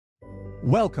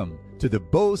Welcome to the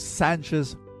Bo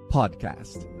Sanchez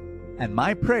podcast. And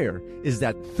my prayer is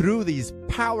that through these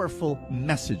powerful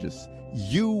messages,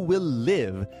 you will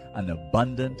live an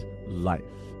abundant life.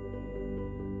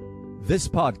 This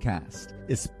podcast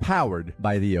is powered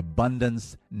by the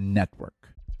Abundance Network.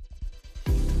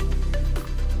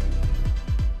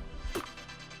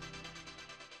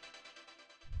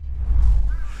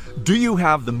 Do you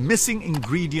have the missing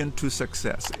ingredient to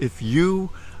success? If you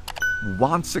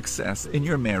want success in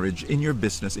your marriage, in your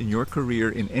business, in your career,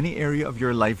 in any area of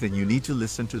your life, then you need to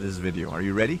listen to this video. Are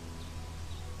you ready?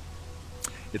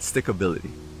 It's stickability.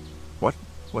 What's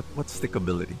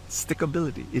stickability?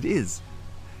 Stickability. It is.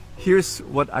 Here's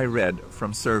what I read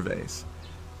from surveys.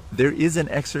 There is an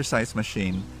exercise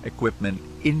machine equipment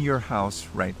in your house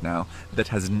right now that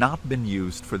has not been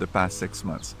used for the past 6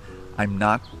 months. I'm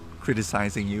not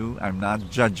criticizing you. I'm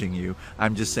not judging you.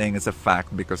 I'm just saying it's a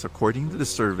fact because according to the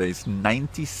surveys,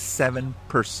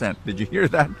 97%, did you hear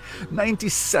that?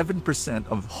 97%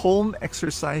 of home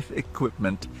exercise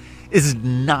equipment is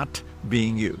not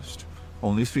being used.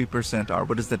 Only 3% are.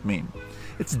 What does that mean?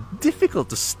 It's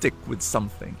difficult to stick with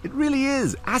something. It really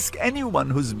is. Ask anyone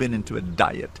who's been into a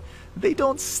diet. They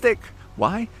don't stick.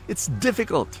 Why? It's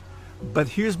difficult. But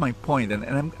here's my point, and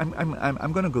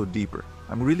I'm going to go deeper.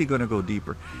 I'm really going to go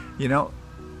deeper. You know,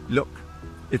 look,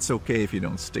 it's okay if you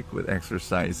don't stick with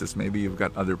exercises. Maybe you've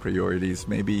got other priorities.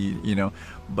 Maybe,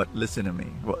 but listen to me.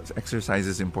 Well, exercise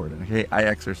is important. Okay, I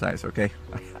exercise. Okay,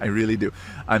 I really do.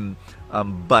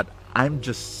 But I'm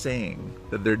just saying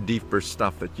that there are deeper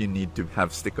stuff that you need to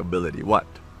have stickability. What?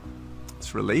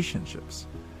 It's relationships.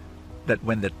 That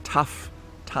when the tough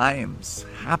times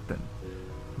happen,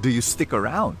 do you stick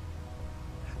around?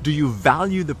 Do you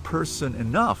value the person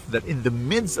enough that in the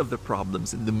midst of the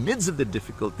problems, in the midst of the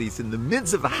difficulties, in the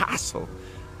midst of the hassle,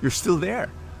 you're still there,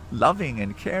 loving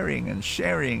and caring and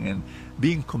sharing and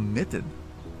being committed?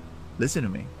 Listen to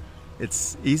me.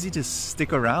 It's easy to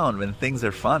stick around when things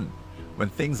are fun, when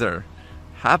things are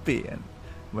happy, and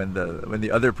when the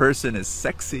other person is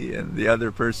sexy and the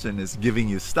other person is giving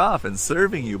you stuff and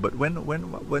serving you. But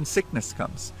when sickness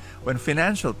comes, when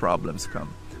financial problems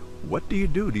come, what do?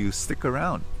 Do you stick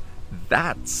around?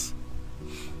 That's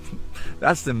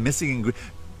the missing ingredient.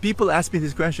 People ask me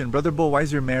this question, Brother Bo, why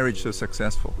is your marriage so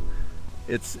successful?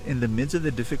 It's in the midst of the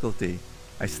difficulty,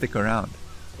 I stick around.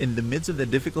 In the midst of the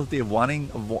difficulty of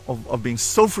being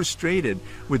so frustrated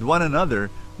with one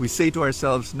another, we say to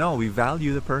ourselves, no, we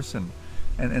value the person.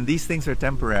 And these things are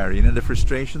temporary. The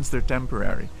frustrations, they're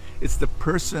temporary. It's the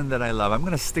person that I love. I'm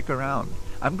going to stick around.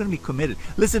 I'm going to be committed.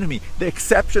 Listen to me. The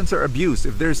exceptions are abuse.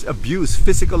 If there's abuse,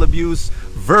 physical abuse,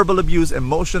 verbal abuse,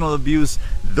 emotional abuse,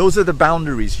 those are the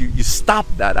boundaries. You stop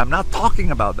that. I'm not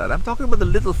talking about that. I'm talking about the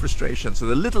little frustrations or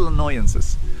the little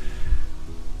annoyances.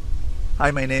 Hi,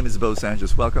 my name is Bo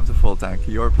Sanchez. Welcome to Full Tank,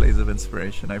 your place of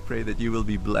inspiration. I pray that you will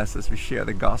be blessed as we share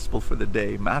the gospel for the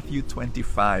day. Matthew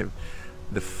 25,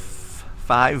 the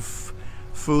 5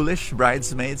 foolish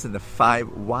bridesmaids and the 5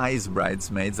 wise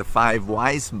bridesmaids. The 5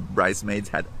 wise bridesmaids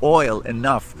had oil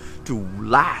enough to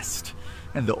last.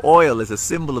 And the oil is a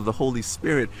symbol of the Holy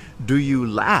Spirit. Do you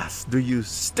last? Do you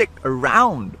stick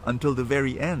around until the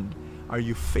very end? Are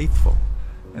you faithful?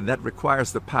 And that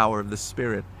requires the power of the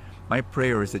Spirit. My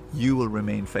prayer is that you will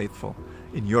remain faithful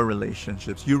in your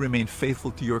relationships. You remain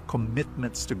faithful to your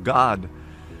commitments to God.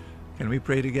 Can we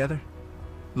pray together?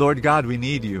 Lord God, we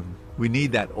need you. We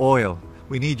need that oil.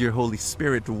 We need your Holy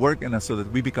Spirit to work in us so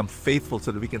that we become faithful,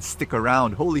 so that we can stick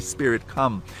around. Holy Spirit,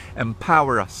 come,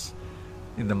 empower us.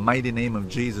 In the mighty name of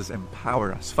Jesus,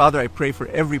 empower us. Father, I pray for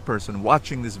every person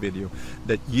watching this video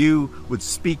that you would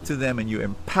speak to them and you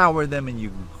empower them and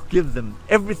you give them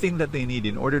everything that they need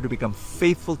in order to become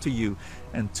faithful to you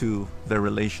and to their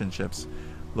relationships.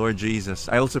 Lord Jesus,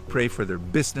 I also pray for their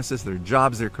businesses, their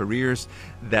jobs, their careers,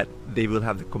 that they will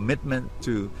have the commitment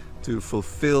to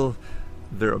fulfill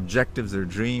their objectives, their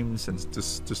dreams, and to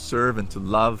serve and to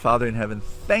love. Father in heaven,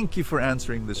 thank you for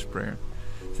answering this prayer.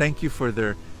 Thank you for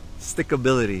their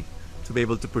stickability to be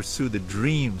able to pursue the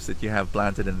dreams that you have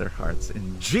planted in their hearts.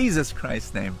 In Jesus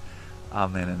Christ's name,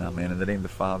 amen and amen. In the name of the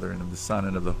Father, and of the Son,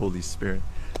 and of the Holy Spirit.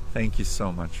 Thank you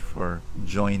so much for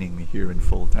joining me here in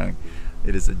Full Tank.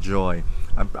 It is a joy.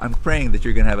 I'm praying that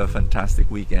you're going to have a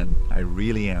fantastic weekend. I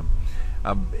really am.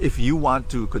 If you want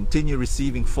to continue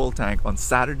receiving Full Tank on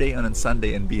Saturday and on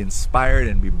Sunday and be inspired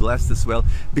and be blessed as well,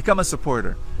 become a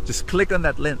supporter. Just click on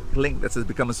that link that says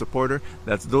become a supporter.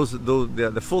 That's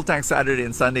the Full Tank Saturday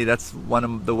and Sunday. That's one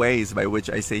of the ways by which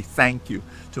I say thank you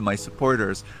to my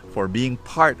supporters for being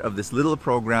part of this little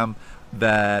program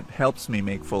that helps me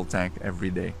make Full Tank every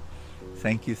day.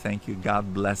 Thank you.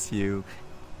 God bless you.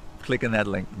 click on that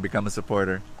link, become a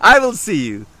supporter. I will see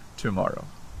you tomorrow.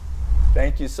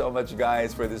 Thank you so much,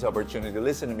 guys, for this opportunity.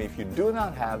 Listen to me. If you do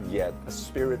not have yet a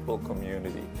spiritual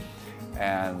community,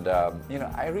 and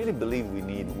I really believe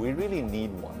we really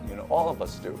need one. All of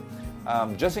us do.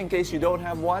 Just in case you don't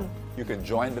have one, you can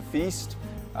join the feast.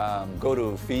 Go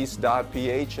to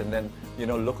feast.ph and then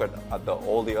look at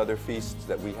all the other feasts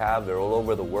that we have. They're all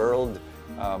over the world.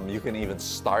 You can even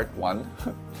start one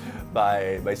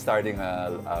by starting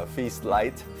a feast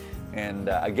light. And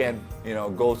again,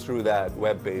 go through that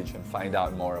webpage and find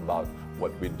out more about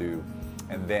what we do.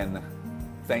 And then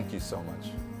thank you so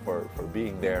much for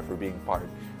being there, for being part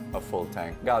of Full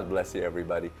Tank. God bless you,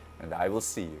 everybody, and I will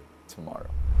see you tomorrow.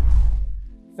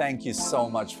 Thank you so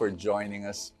much for joining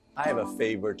us. I have a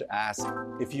favor to ask.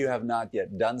 If you have not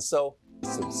yet done so,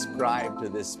 subscribe to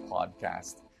this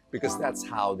podcast, because that's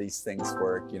how these things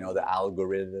work, the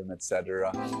algorithm,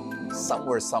 etc.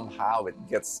 Somewhere, somehow, it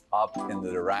gets up into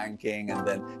the ranking, and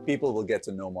then people will get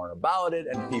to know more about it,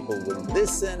 and people will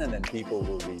listen, and then people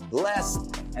will be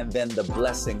blessed, and then the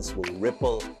blessings will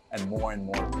ripple, and more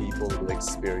people will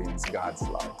experience God's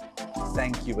love.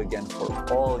 Thank you again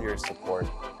for all your support,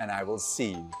 and I will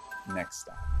see you next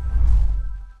time.